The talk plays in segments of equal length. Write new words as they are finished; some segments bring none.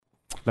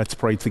Let's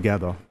pray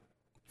together.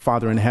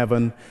 Father in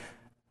heaven,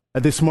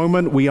 at this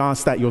moment, we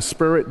ask that your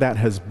Spirit that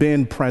has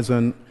been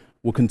present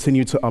will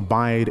continue to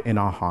abide in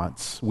our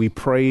hearts. We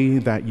pray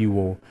that you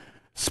will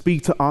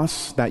speak to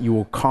us, that you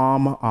will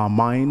calm our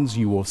minds,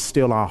 you will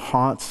still our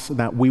hearts,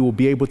 that we will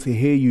be able to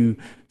hear you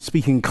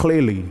speaking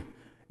clearly.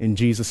 In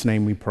Jesus'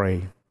 name we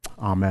pray.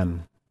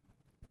 Amen.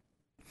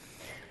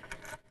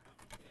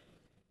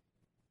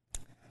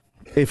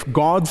 If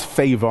God's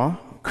favor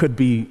could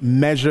be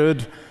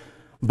measured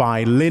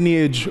by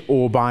lineage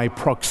or by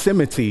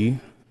proximity,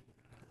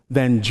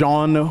 then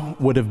John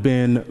would have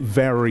been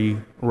very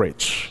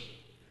rich.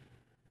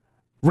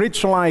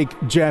 Rich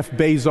like Jeff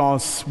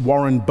Bezos,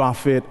 Warren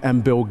Buffett,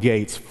 and Bill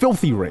Gates.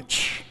 Filthy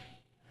rich.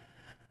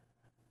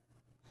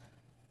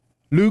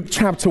 Luke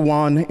chapter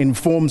 1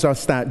 informs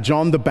us that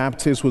John the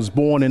Baptist was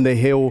born in the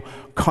hill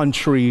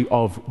country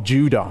of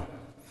Judah.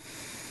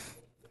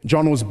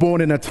 John was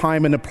born in a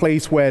time and a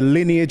place where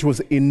lineage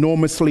was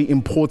enormously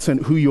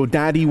important. Who your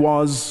daddy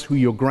was, who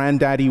your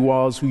granddaddy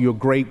was, who your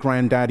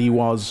great-granddaddy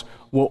was,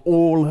 were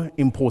all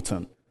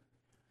important.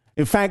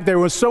 In fact, they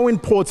were so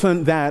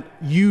important that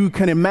you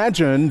can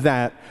imagine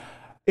that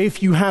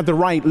if you had the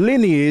right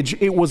lineage,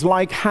 it was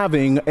like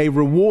having a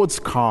rewards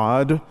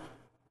card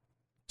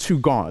to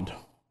God.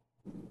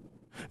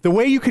 The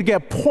way you could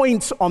get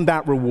points on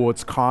that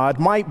rewards card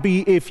might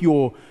be if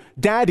your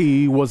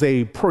daddy was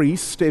a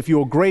priest, if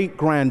your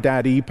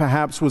great-granddaddy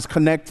perhaps was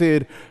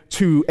connected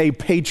to a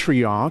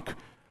patriarch,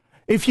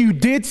 if you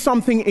did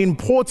something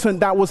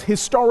important that was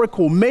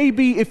historical,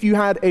 maybe if you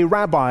had a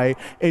rabbi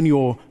in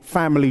your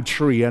family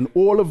tree, and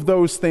all of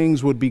those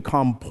things would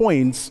become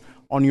points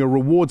on your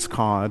rewards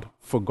card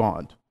for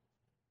God.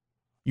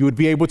 You would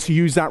be able to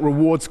use that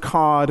rewards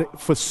card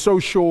for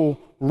social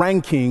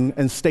ranking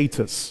and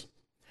status.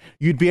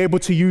 You'd be able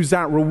to use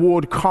that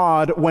reward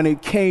card when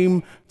it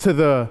came to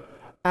the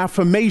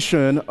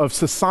affirmation of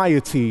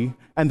society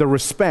and the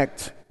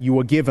respect you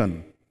were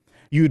given.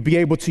 You'd be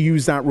able to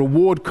use that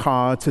reward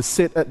card to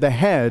sit at the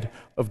head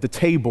of the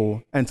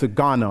table and to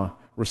garner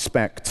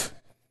respect.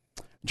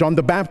 John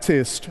the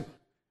Baptist,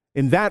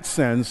 in that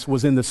sense,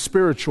 was in the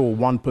spiritual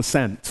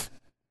 1%.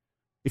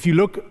 If you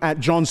look at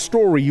John's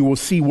story, you will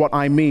see what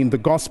I mean. The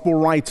gospel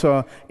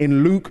writer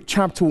in Luke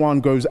chapter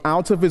 1 goes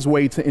out of his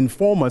way to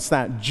inform us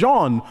that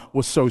John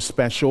was so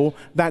special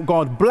that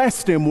God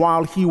blessed him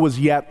while he was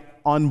yet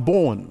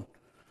unborn.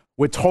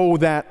 We're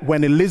told that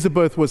when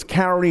Elizabeth was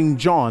carrying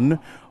John,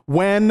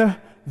 when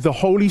the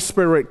Holy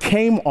Spirit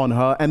came on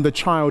her and the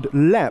child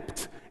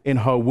leapt in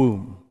her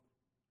womb.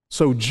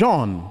 So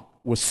John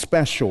was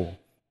special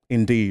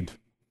indeed.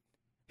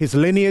 His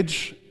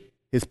lineage,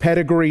 his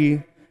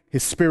pedigree,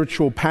 his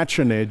spiritual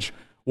patronage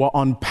were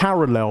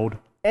unparalleled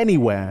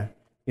anywhere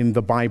in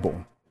the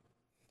Bible.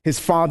 His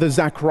father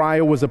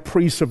Zachariah was a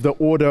priest of the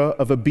order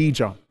of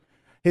Abijah.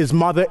 His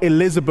mother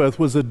Elizabeth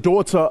was a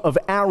daughter of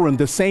Aaron,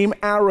 the same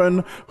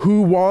Aaron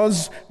who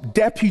was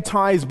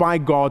deputized by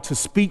God to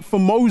speak for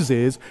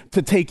Moses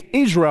to take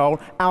Israel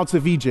out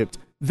of Egypt.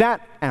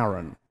 That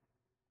Aaron,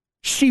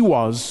 she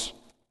was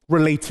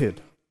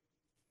related.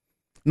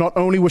 Not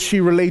only was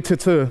she related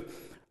to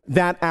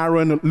that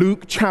Aaron,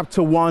 Luke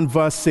chapter 1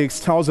 verse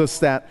 6 tells us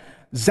that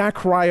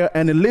Zachariah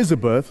and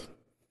Elizabeth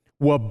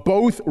were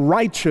both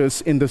righteous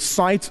in the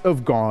sight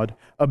of God,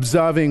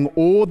 observing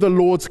all the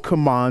Lord's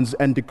commands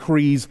and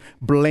decrees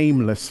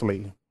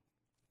blamelessly.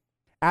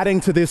 Adding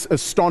to this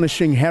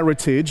astonishing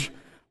heritage,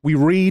 we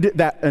read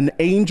that an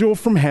angel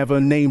from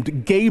heaven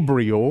named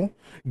Gabriel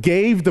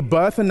gave the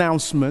birth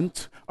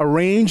announcement,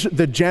 arranged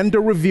the gender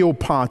reveal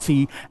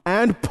party,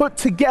 and put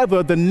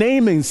together the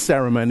naming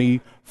ceremony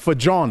for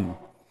John.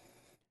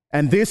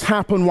 And this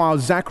happened while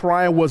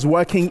Zechariah was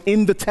working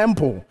in the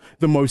temple,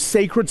 the most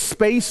sacred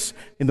space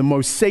in the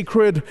most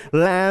sacred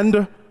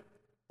land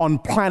on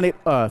planet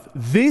Earth.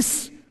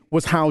 This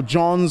was how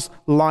John's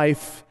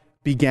life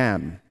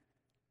began.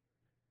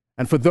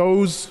 And for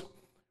those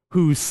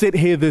who sit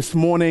here this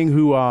morning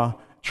who are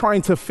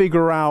trying to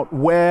figure out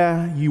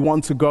where you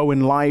want to go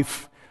in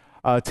life,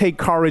 take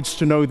courage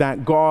to know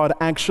that God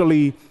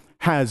actually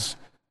has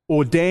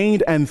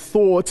ordained and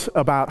thought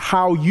about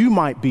how you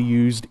might be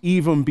used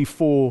even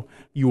before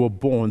you were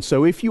born.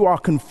 So if you are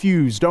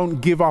confused,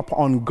 don't give up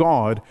on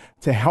God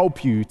to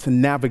help you to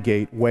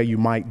navigate where you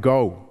might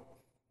go.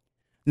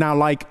 Now,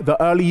 like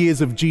the early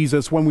years of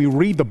Jesus, when we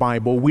read the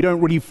Bible, we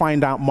don't really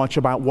find out much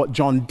about what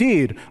John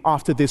did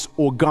after this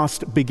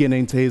august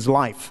beginning to his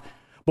life.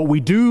 But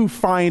we do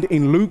find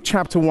in Luke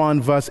chapter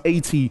 1, verse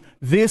 80,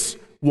 this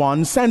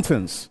one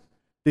sentence.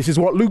 This is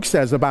what Luke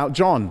says about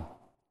John.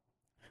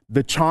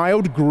 The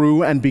child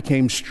grew and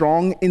became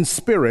strong in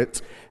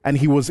spirit, and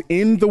he was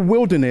in the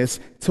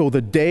wilderness till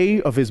the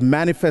day of his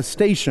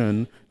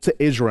manifestation to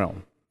Israel.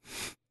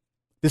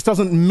 This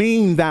doesn't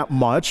mean that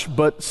much,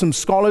 but some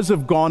scholars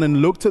have gone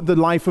and looked at the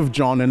life of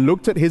John and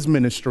looked at his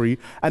ministry,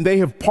 and they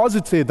have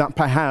posited that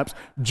perhaps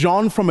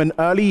John from an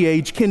early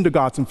age,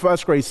 kindergarten,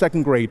 first grade,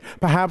 second grade,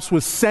 perhaps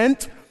was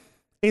sent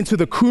into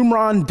the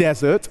Qumran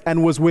desert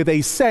and was with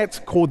a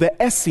sect called the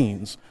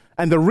Essenes.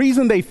 And the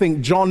reason they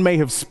think John may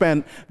have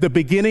spent the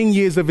beginning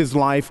years of his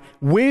life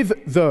with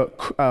the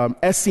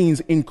Essenes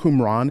in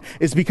Qumran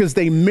is because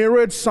they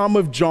mirrored some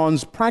of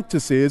John's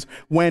practices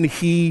when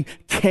he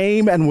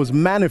came and was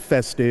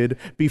manifested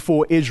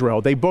before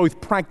Israel. They both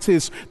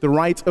practiced the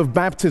rite of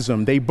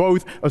baptism. They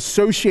both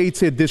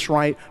associated this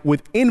rite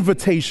with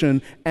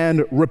invitation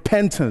and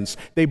repentance.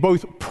 They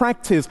both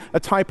practiced a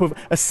type of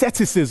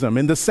asceticism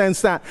in the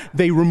sense that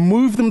they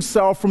removed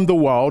themselves from the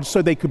world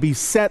so they could be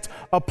set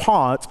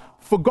apart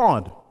for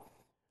God.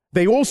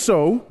 They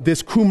also,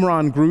 this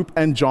Qumran group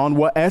and John,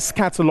 were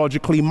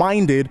eschatologically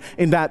minded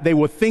in that they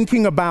were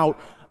thinking about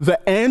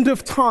the end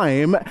of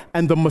time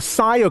and the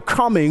Messiah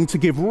coming to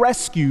give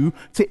rescue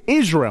to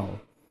Israel.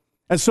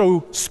 And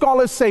so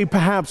scholars say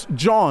perhaps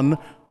John,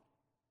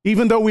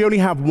 even though we only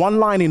have one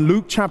line in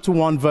Luke chapter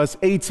 1 verse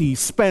 80,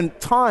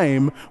 spent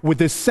time with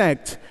this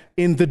sect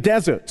in the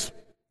desert.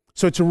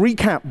 So to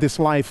recap this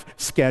life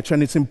sketch,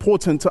 and it's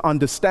important to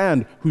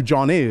understand who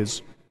John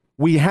is,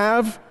 we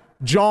have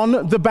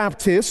John the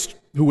Baptist,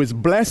 who is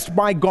blessed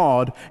by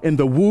God in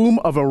the womb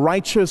of a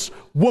righteous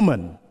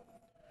woman,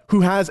 who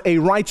has a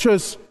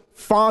righteous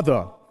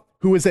father,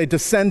 who is a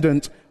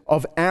descendant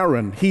of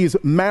Aaron. He is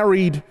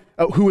married,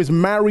 who is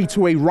married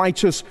to a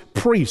righteous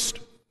priest.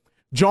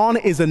 John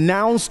is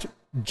announced,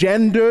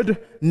 gendered,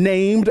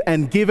 named,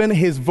 and given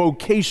his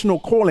vocational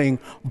calling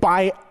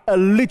by a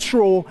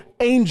literal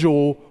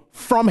angel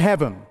from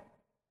heaven.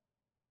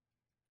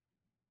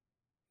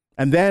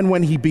 And then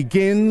when he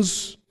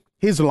begins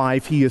his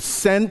life, he is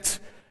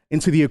sent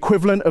into the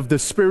equivalent of the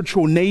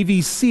spiritual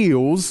Navy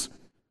SEALs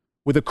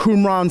with the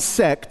Qumran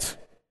sect.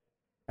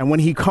 And when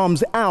he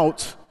comes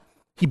out,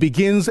 he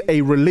begins a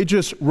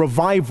religious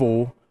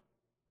revival,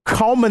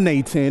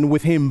 culminating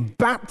with him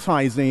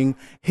baptizing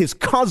his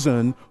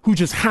cousin, who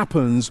just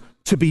happens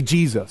to be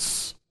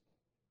Jesus.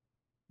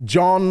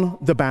 John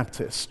the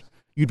Baptist.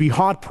 You'd be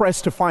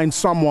hard-pressed to find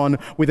someone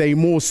with a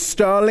more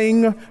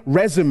sterling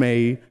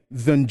resume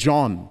than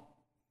John.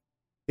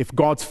 If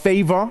God's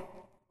favor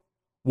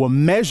were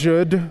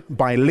measured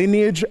by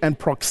lineage and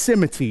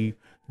proximity,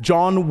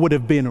 John would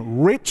have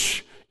been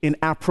rich in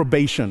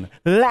approbation,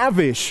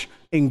 lavish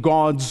in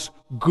God's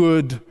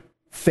good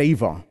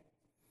favor.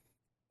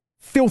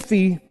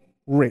 Filthy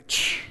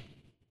rich.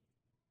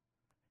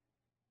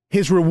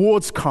 His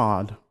rewards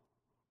card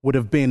would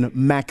have been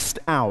maxed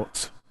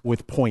out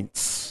with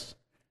points.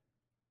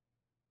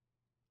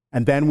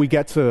 And then we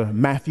get to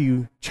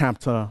Matthew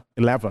chapter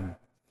 11.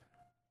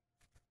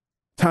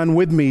 Turn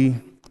with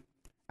me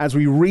as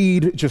we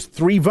read just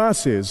 3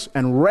 verses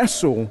and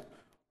wrestle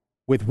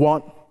with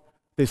what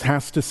this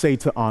has to say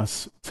to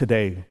us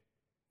today.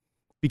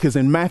 Because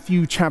in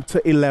Matthew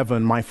chapter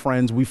 11, my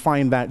friends, we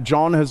find that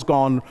John has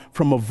gone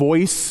from a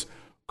voice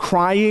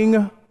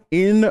crying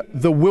in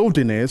the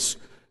wilderness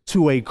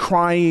to a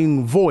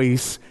crying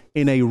voice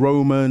in a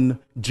Roman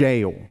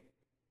jail.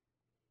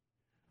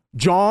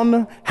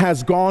 John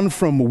has gone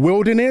from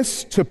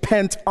wilderness to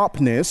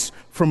pent-upness,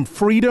 from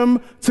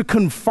freedom to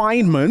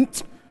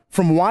confinement,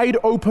 from wide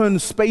open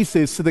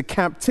spaces to the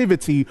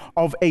captivity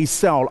of a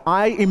cell.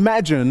 I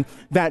imagine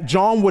that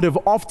John would have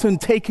often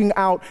taken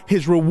out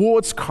his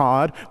rewards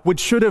card, which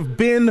should have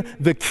been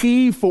the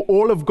key for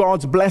all of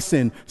God's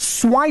blessing,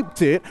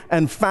 swiped it,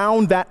 and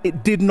found that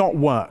it did not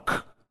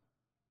work.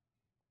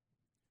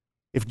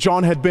 If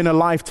John had been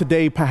alive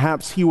today,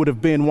 perhaps he would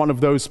have been one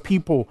of those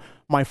people,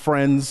 my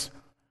friends,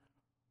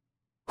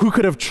 who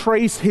could have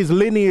traced his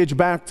lineage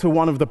back to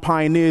one of the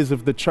pioneers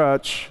of the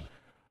church,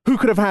 who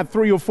could have had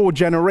 3 or 4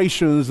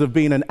 generations of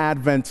being an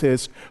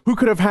Adventist, who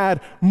could have had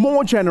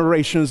more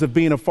generations of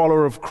being a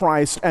follower of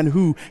Christ, and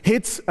who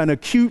hits an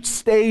acute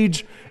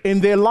stage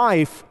in their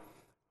life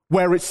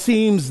where it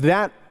seems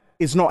that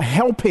is not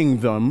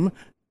helping them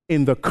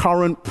in the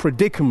current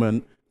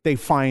predicament they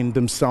find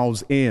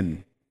themselves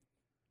in.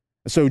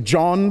 So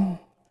John,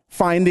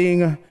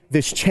 finding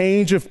this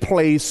change of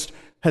place,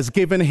 has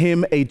given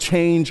him a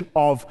change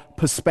of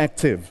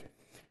perspective.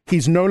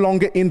 He's no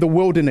longer in the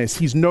wilderness.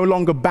 He's no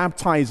longer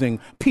baptizing.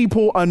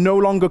 People are no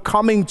longer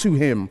coming to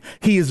him.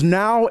 He is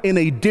now in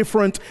a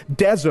different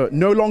desert,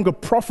 no longer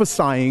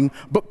prophesying,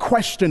 but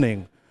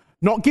questioning.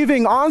 Not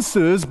giving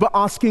answers, but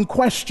asking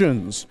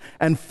questions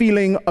and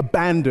feeling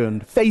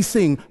abandoned,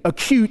 facing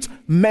acute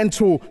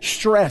mental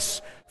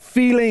stress,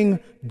 feeling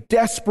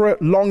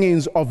desperate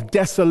longings of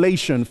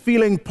desolation,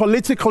 feeling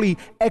politically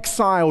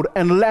exiled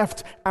and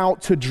left out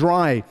to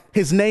dry.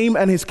 His name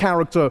and his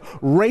character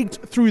raked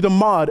through the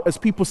mud as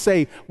people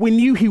say, we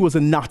knew he was a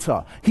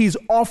nutter. He's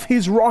off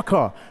his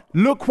rocker.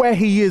 Look where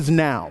he is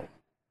now.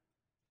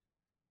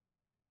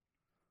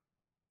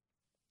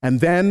 And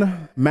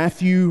then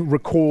Matthew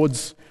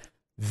records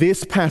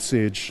this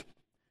passage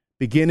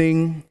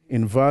beginning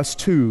in verse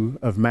 2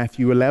 of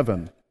Matthew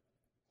 11.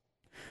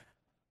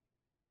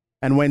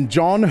 And when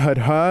John had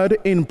heard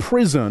in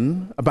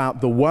prison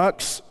about the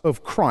works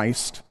of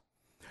Christ,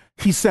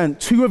 he sent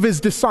 2 of his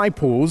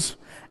disciples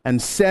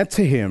and said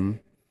to him,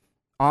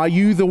 are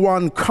you the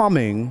one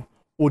coming,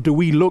 or do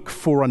we look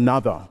for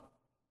another?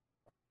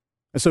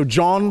 And so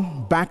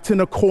John, backed in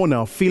a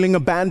corner, feeling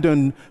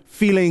abandoned,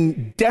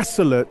 feeling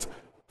desolate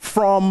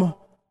from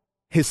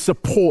his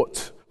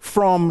support,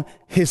 from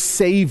his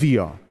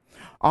Savior,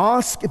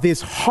 asked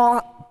this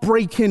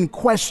heartbreaking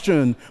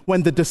question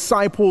when the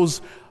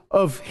disciples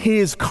of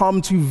his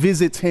come to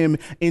visit him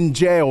in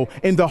jail,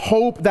 in the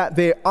hope that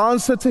their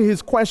answer to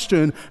his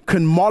question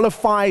can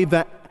mollify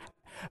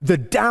the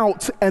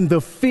doubt and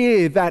the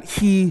fear that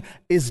he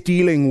is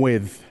dealing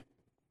with.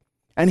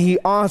 And he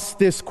asked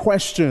this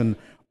question: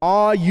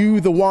 are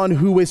you the one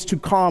who is to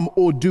come,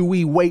 or do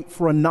we wait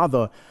for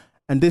another?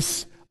 And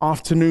this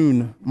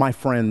afternoon, my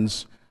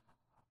friends,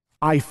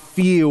 I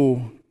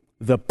feel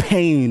the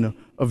pain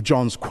of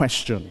John's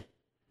question.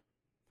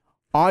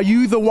 Are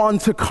you the one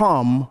to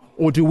come,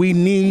 or do we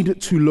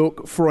need to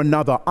look for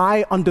another?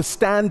 I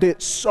understand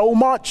it so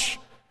much,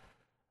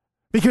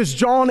 because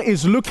John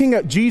is looking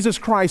at Jesus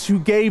Christ, who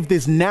gave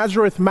this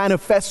Nazareth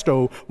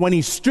manifesto when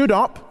he stood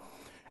up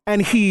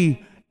and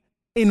he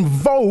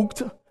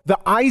invoked the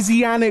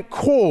Isaianic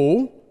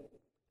call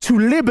to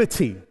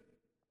liberty,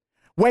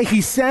 where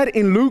he said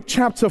in Luke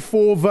chapter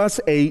 4,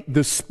 verse 8,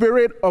 "The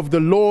Spirit of the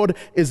Lord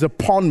is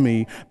upon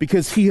me,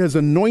 because he has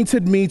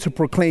anointed me to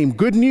proclaim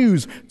good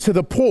news to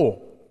the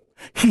poor.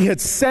 He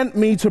had sent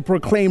me to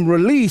proclaim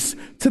release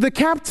to the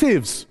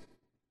captives."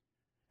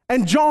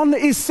 And John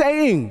is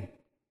saying,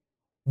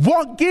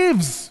 what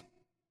gives?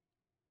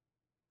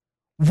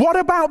 What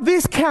about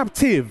this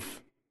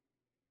captive?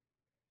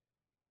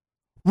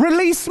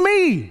 Release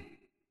me.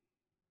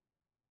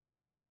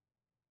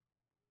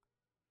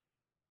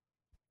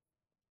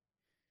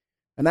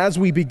 And as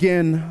we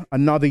begin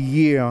another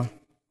year,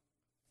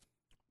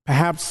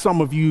 perhaps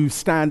some of you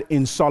stand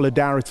in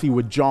solidarity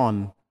with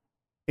John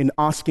in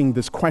asking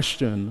this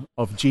question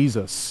of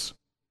Jesus.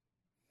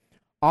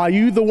 Are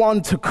you the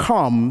one to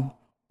come,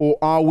 or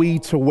are we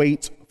to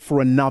wait for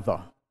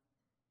another?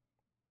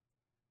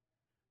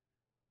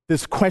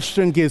 This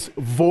question gives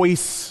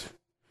voice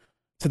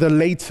to the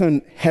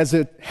latent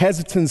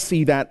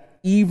hesitancy that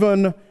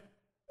even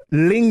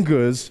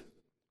lingers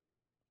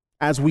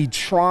as we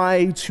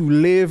try to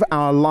live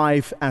our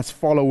life as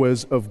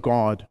followers of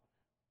God.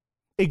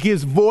 It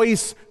gives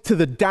voice to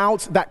the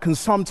doubts that can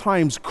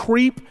sometimes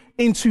creep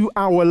into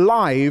our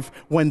life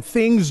when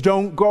things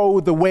don't go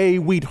the way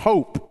we'd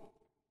hope.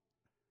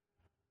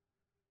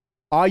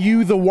 Are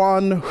you the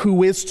one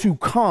who is to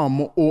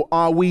come, or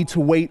are we to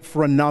wait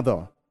for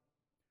another?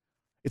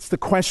 It's the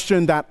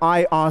question that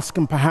I ask,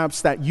 and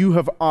perhaps that you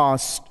have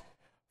asked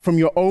from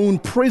your own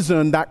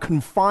prison that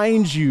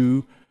confines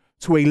you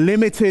to a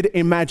limited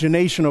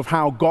imagination of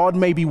how God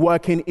may be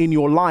working in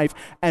your life,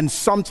 and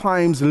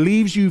sometimes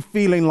leaves you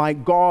feeling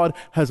like God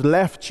has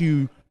left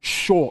you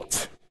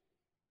short.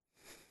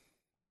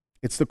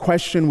 It's the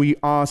question we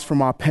ask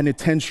from our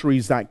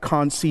penitentiaries that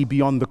can't see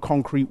beyond the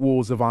concrete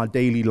walls of our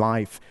daily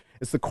life.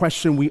 It's the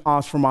question we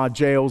ask from our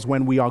jails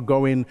when we are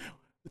going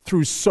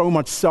through so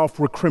much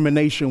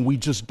self-recrimination we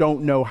just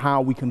don't know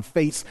how we can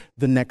face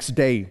the next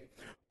day.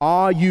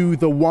 Are you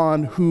the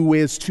one who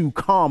is to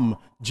come,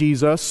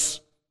 Jesus?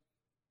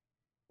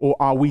 Or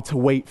are we to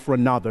wait for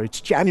another?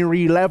 It's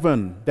January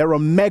 11. There are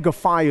mega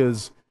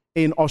fires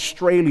in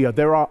Australia.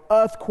 There are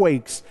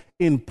earthquakes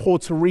in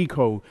Puerto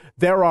Rico.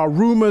 There are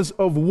rumors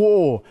of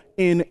war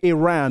in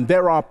Iran.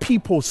 There are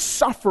people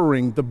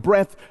suffering the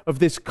breath of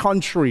this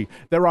country.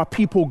 There are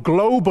people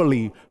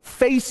globally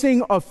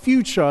facing a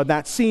future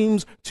that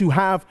seems to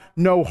have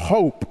no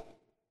hope.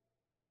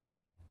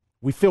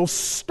 We feel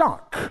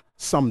stuck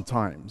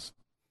sometimes,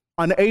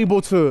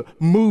 unable to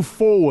move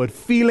forward,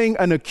 feeling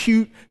an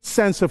acute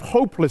sense of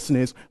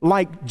hopelessness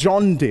like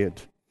John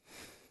did.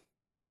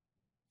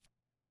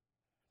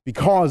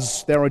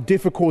 Because there are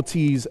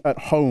difficulties at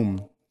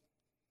home,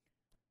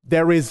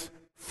 there is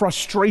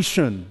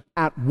frustration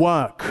at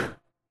work,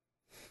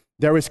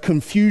 there is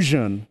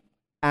confusion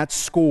at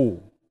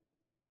school,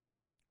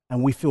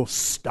 and we feel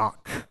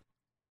stuck.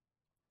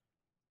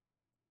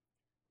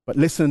 But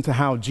listen to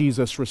how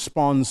Jesus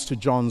responds to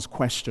John's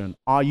question.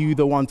 Are you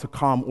the one to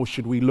come, or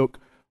should we look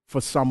for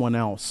someone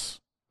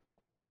else?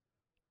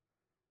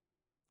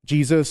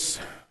 Jesus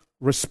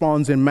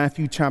responds in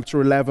Matthew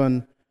chapter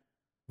 11,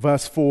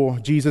 verse 4.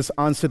 Jesus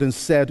answered and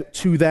said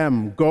to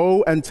them,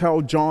 "Go and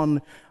tell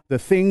John the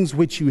things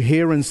which you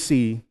hear and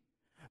see.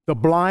 The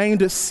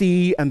blind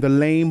see and the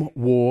lame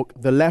walk.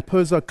 The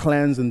lepers are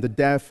cleansed and the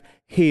deaf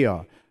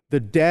hear. The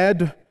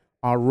dead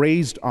are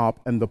raised up,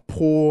 and the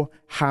poor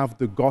have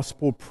the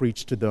gospel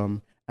preached to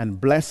them. And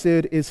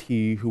blessed is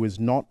he who is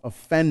not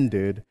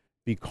offended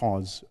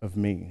because of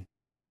me."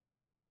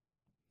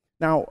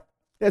 Now,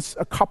 there's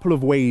a couple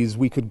of ways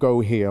we could go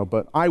here,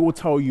 but I will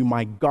tell you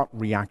my gut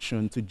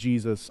reaction to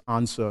Jesus'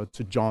 answer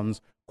to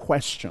John's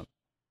question.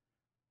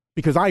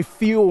 Because I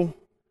feel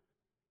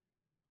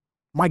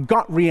my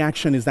gut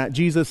reaction is that,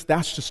 Jesus,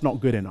 that's just not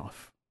good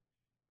enough.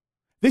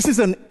 This is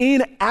an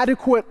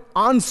inadequate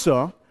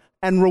answer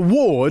and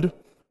reward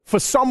for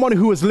someone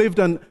who has lived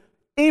an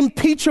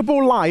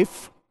impeachable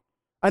life,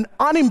 an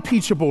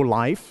unimpeachable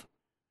life.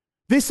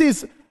 This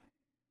is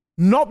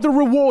not the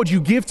reward you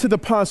give to the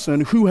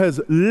person who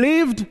has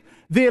lived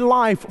their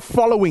life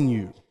following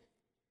you?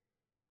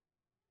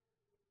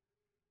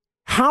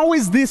 How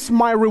is this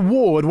my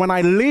reward when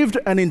I lived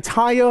an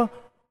entire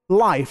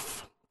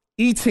life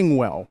eating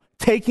well,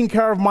 taking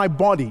care of my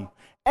body,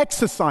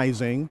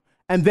 exercising,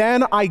 and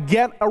then I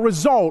get a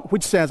result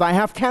which says I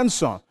have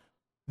cancer?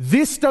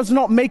 This does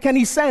not make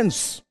any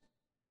sense.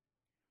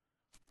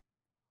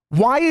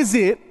 Why is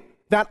it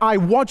that I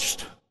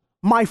watched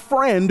my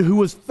friend who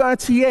was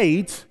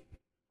 38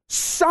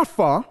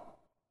 suffer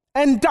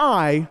and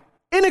die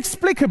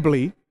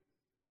inexplicably?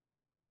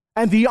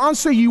 And the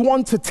answer you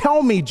want to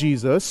tell me,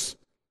 Jesus,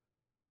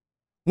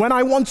 when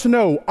I want to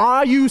know,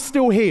 are you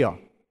still here?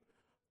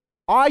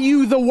 Are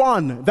you the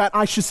one that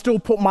I should still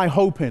put my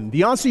hope in?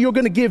 The answer you're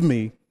going to give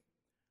me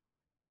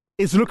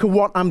is, look at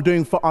what I'm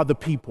doing for other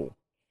people.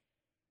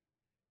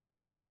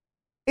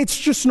 It's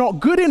just not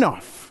good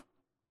enough.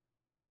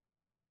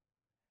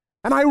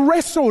 And I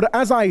wrestled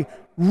as I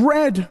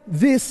read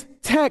this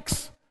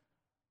text,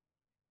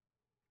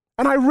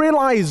 and I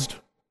realized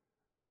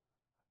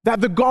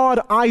that the God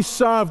I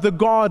serve, the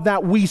God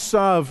that we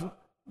serve,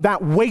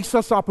 that wakes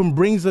us up and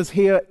brings us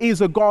here,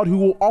 is a God who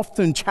will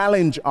often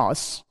challenge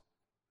us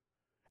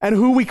and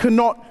who we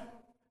cannot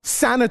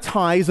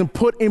sanitize and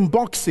put in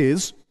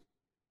boxes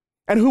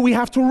and who we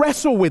have to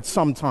wrestle with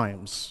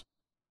sometimes.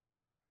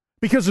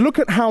 Because look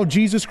at how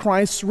Jesus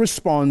Christ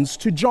responds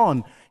to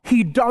John.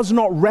 He does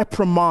not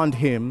reprimand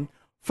him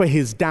for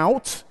his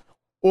doubt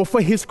or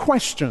for his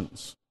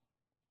questions.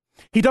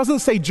 He doesn't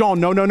say, John,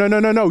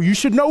 no, you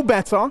should know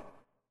better.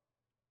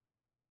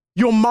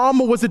 Your mom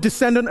was a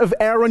descendant of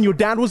Aaron. Your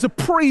dad was a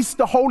priest.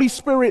 The Holy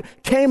Spirit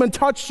came and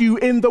touched you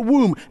in the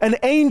womb. An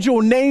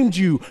angel named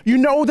you. You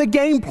know the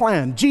game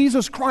plan.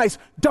 Jesus Christ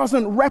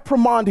doesn't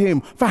reprimand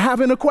him for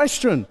having a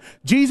question.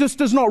 Jesus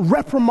does not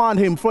reprimand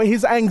him for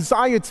his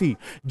anxiety.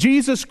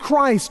 Jesus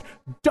Christ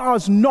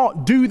does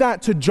not do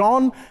that to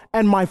John.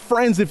 And my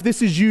friends, if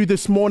this is you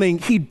this morning,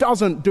 he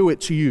doesn't do it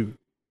to you.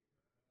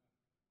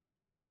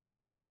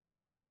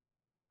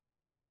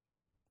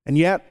 And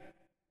yet,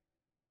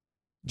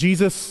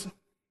 Jesus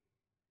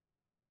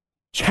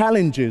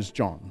challenges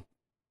John.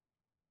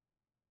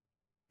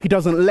 He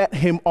doesn't let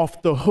him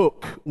off the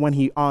hook when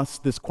he asks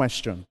this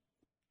question.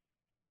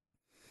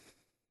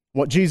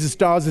 What Jesus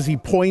does is he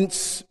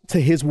points to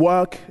his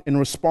work in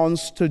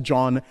response to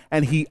John,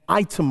 and he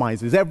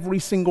itemizes every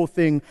single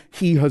thing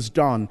he has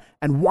done.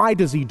 And why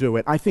does he do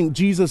it? I think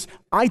Jesus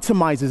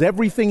itemizes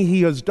everything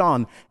he has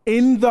done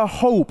in the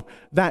hope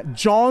that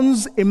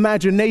John's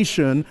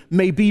imagination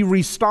may be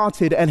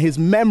restarted and his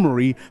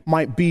memory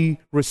might be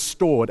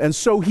restored. And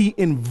so he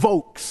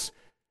invokes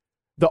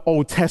the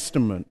Old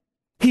Testament.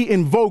 He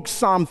invokes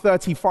Psalm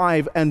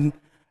 35 and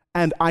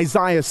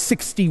Isaiah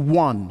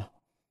 61.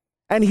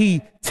 And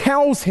he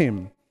tells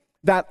him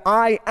that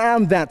I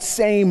am that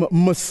same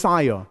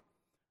Messiah.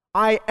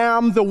 I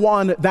am the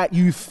one that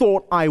you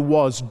thought I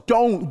was.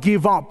 Don't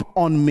give up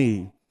on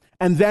me.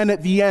 And then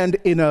at the end,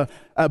 in a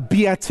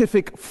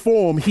beatific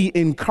form, he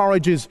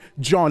encourages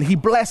John. He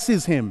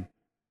blesses him.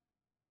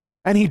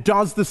 And he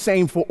does the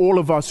same for all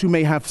of us who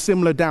may have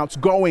similar doubts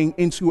going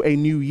into a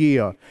new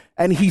year.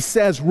 And he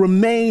says,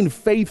 remain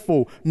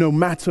faithful no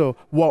matter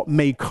what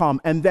may come.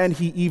 And then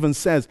he even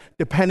says,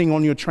 depending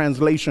on your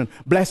translation,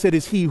 blessed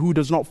is he who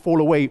does not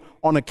fall away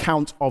on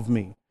account of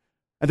me.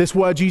 And this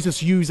word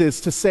Jesus uses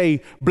to say,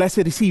 blessed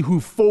is he who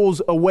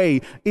falls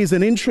away, is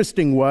an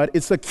interesting word.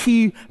 It's a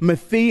key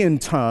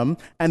Matthean term,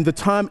 and the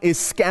term is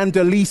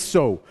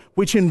scandalizo,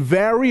 which in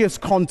various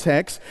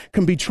contexts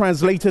can be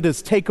translated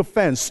as take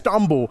offense,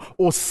 stumble,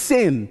 or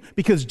sin,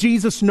 because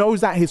Jesus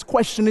knows that his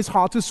question is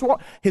hard to swallow.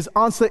 His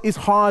answer is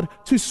hard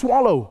to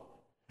swallow.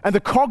 And the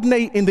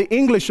cognate in the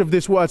English of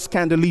this word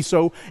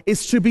scandalizo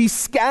is to be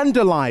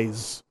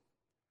scandalized.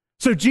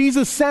 So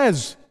Jesus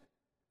says,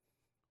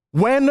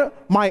 when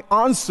my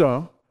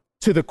answer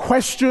to the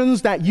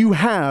questions that you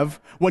have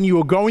when you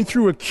are going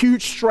through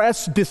acute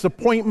stress,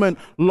 disappointment,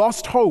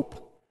 lost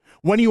hope,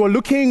 when you are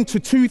looking to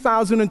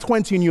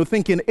 2020 and you're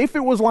thinking, if it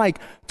was like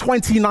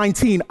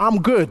 2019,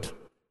 I'm good,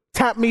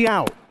 tap me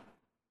out.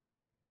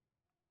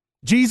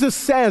 Jesus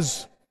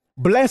says,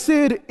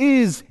 blessed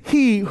is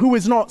he who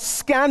is not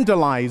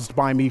scandalized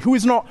by me, who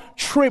is not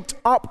tripped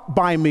up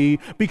by me,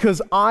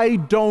 because I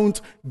don't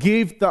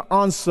give the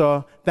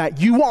answer that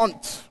you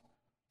want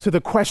to the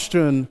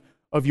question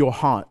of your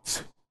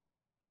heart.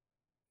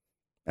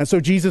 And so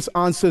Jesus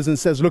answers and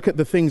says, look at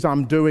the things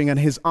I'm doing. And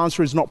his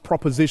answer is not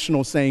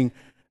propositional, saying,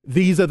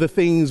 these are the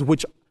things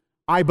which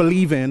I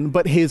believe in,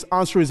 but his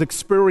answer is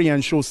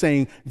experiential,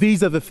 saying,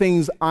 these are the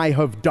things I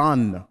have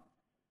done.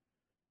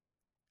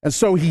 And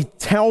so he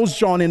tells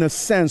John, in a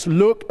sense,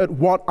 look at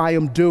what I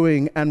am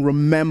doing and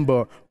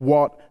remember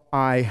what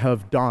I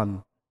have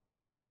done.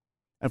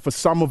 And for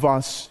some of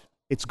us,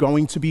 it's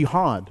going to be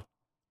hard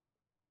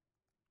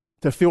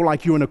to feel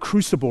like you're in a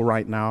crucible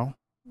right now,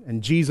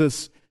 and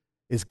Jesus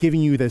is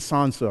giving you this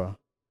answer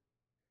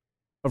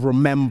of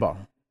remember.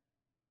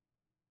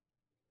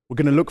 We're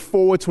going to look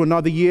forward to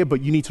another year,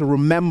 but you need to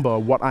remember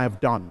what I have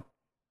done.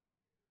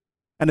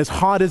 And as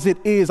hard as it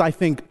is, I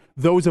think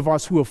those of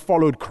us who have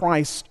followed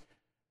Christ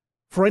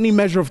for any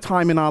measure of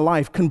time in our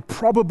life, can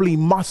probably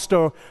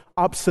muster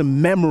up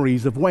some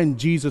memories of when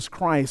Jesus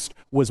Christ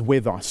was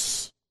with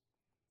us.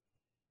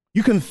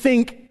 You can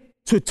think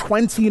to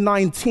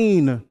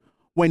 2019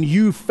 when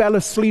you fell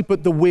asleep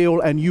at the wheel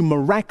and you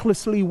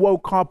miraculously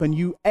woke up and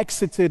you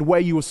exited where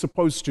you were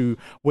supposed to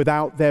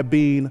without there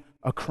being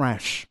a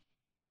crash.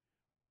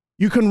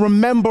 You can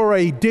remember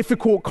a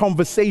difficult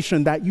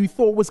conversation that you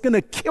thought was going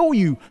to kill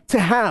you to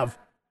have,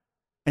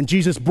 and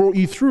Jesus brought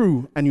you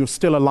through and you're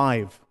still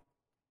alive.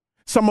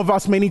 Some of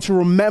us may need to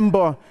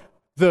remember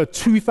the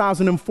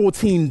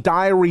 2014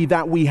 diary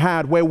that we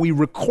had, where we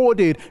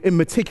recorded in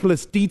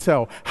meticulous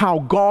detail how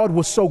God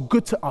was so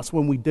good to us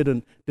when we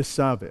didn't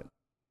deserve it.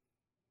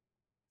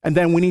 And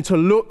then we need to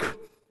look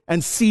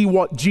and see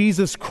what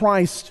Jesus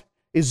Christ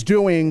is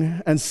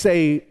doing and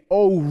say,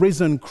 "Oh,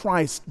 risen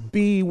Christ,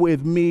 be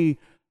with me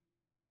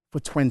for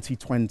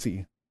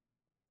 2020.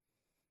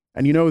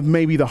 And you know,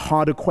 maybe the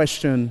harder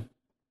question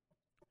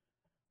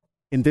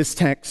in this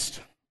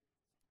text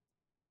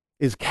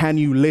is, can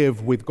you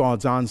live with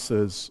God's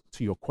answers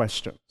to your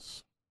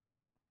questions?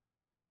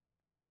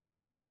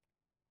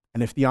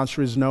 And if the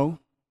answer is no,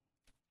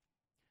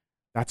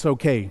 that's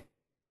okay.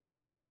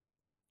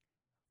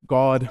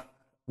 God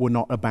will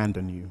not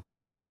abandon you.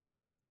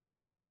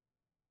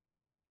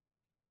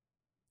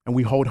 And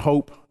we hold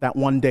hope that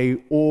one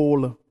day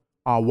all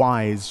our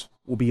whys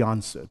will be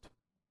answered.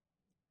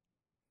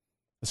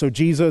 So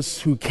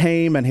Jesus, who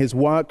came and his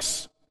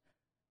works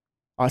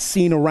are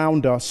seen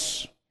around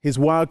us, his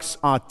works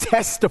are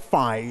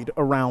testified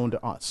around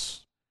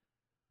us.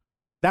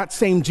 That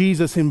same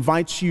Jesus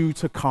invites you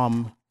to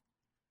come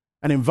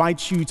and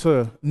invites you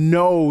to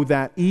know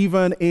that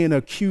even in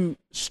acute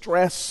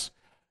stress,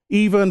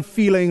 even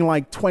feeling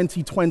like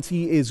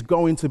 2020 is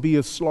going to be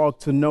a slog,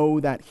 to know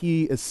that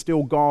he is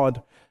still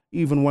God,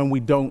 even when we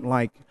don't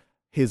like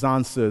his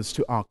answers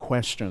to our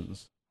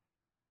questions.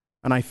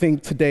 And I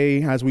think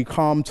today, as we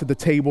come to the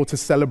table to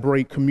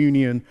celebrate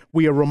communion,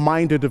 we are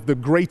reminded of the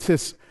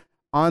greatest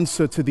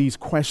answer to these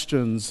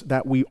questions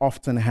that we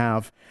often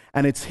have.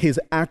 And it's his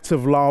act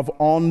of love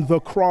on the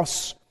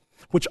cross,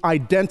 which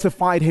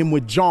identified him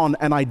with John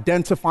and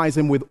identifies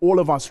him with all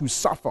of us who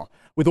suffer,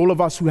 with all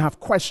of us who have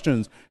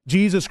questions.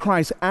 Jesus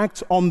Christ's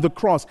act on the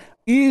cross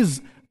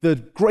is the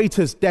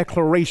greatest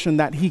declaration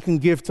that he can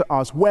give to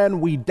us when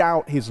we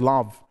doubt his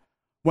love,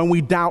 when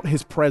we doubt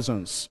his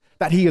presence,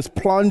 that he has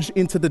plunged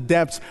into the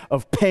depths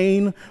of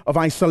pain, of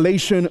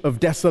isolation, of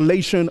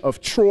desolation, of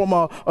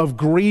trauma, of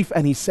grief,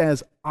 and he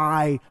says,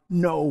 "I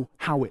know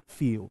how it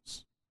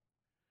feels."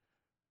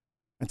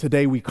 And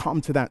today we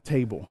come to that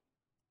table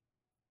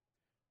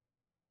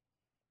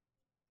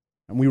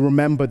and we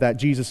remember that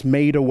Jesus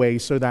made a way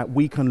so that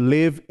we can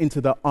live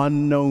into the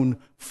unknown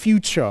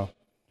future,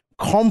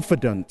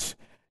 confident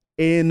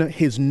in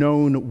his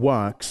known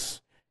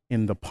works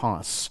in the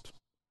past.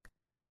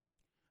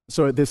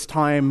 So at this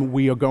time,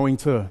 we are going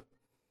to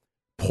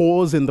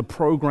pause in the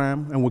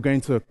program and we're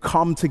going to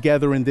come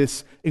together in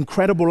this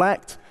incredible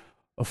act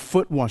of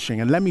foot washing.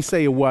 And let me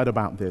say a word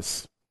about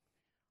this.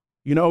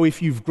 You know,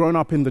 if you've grown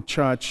up in the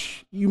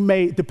church, you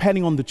may,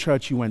 depending on the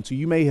church you went to,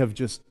 you may have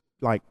just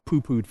like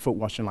poo-pooed foot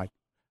washing, like,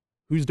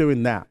 who's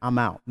doing that? I'm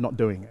out, not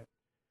doing it.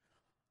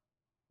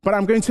 But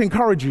I'm going to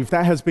encourage you, if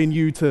that has been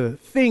you, to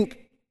think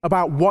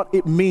about what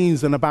it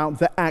means and about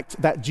the act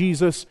that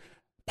Jesus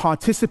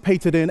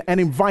participated in and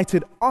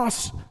invited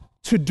us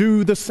to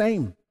do the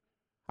same.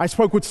 I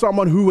spoke with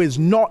someone who is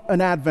not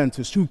an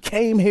Adventist, who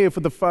came here for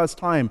the first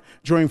time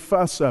during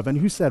first serve, and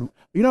who said,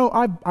 you know,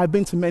 I've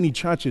been to many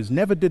churches,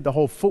 never did the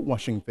whole foot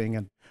washing thing,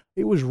 and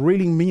it was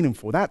really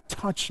meaningful. That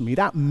touched me.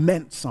 That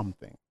meant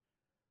something.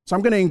 So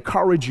I'm going to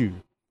encourage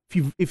you,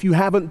 if you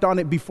haven't done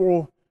it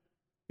before,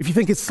 if you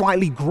think it's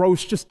slightly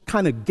gross, just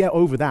kind of get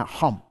over that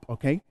hump,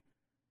 okay?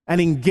 And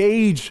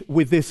engage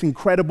with this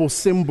incredible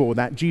symbol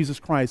that Jesus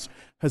Christ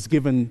has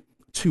given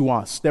to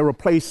us. There are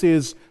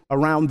places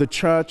around the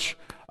church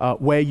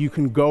where you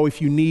can go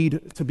if you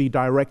need to be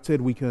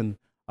directed. We can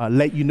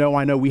let you know.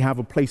 I know we have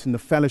a place in the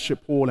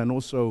fellowship hall and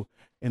also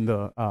in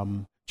the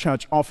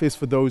church office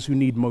for those who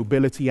need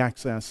mobility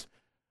access.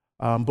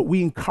 But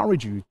we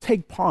encourage you,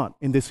 take part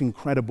in this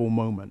incredible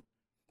moment.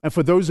 And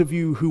for those of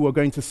you who are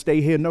going to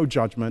stay here, no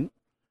judgment,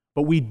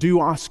 but we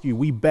do ask you,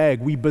 we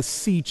beg, we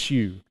beseech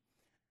you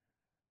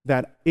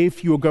that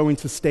if you're going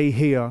to stay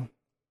here,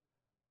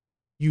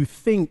 you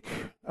think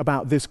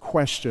about this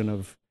question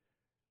of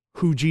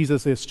who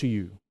Jesus is to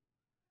you.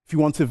 If you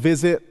want to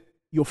visit,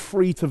 you're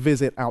free to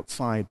visit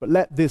outside, but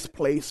let this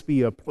place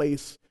be a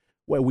place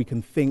where we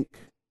can think,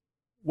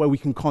 where we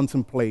can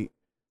contemplate,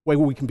 where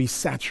we can be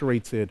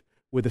saturated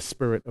with the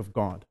Spirit of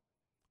God.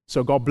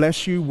 So God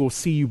bless you. We'll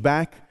see you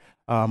back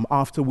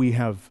after we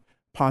have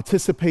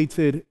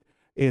participated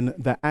in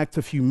the act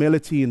of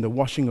humility, in the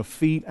washing of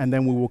feet, and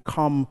then we will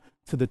come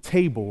to the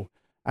table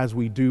as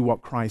we do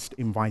what Christ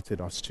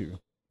invited us to.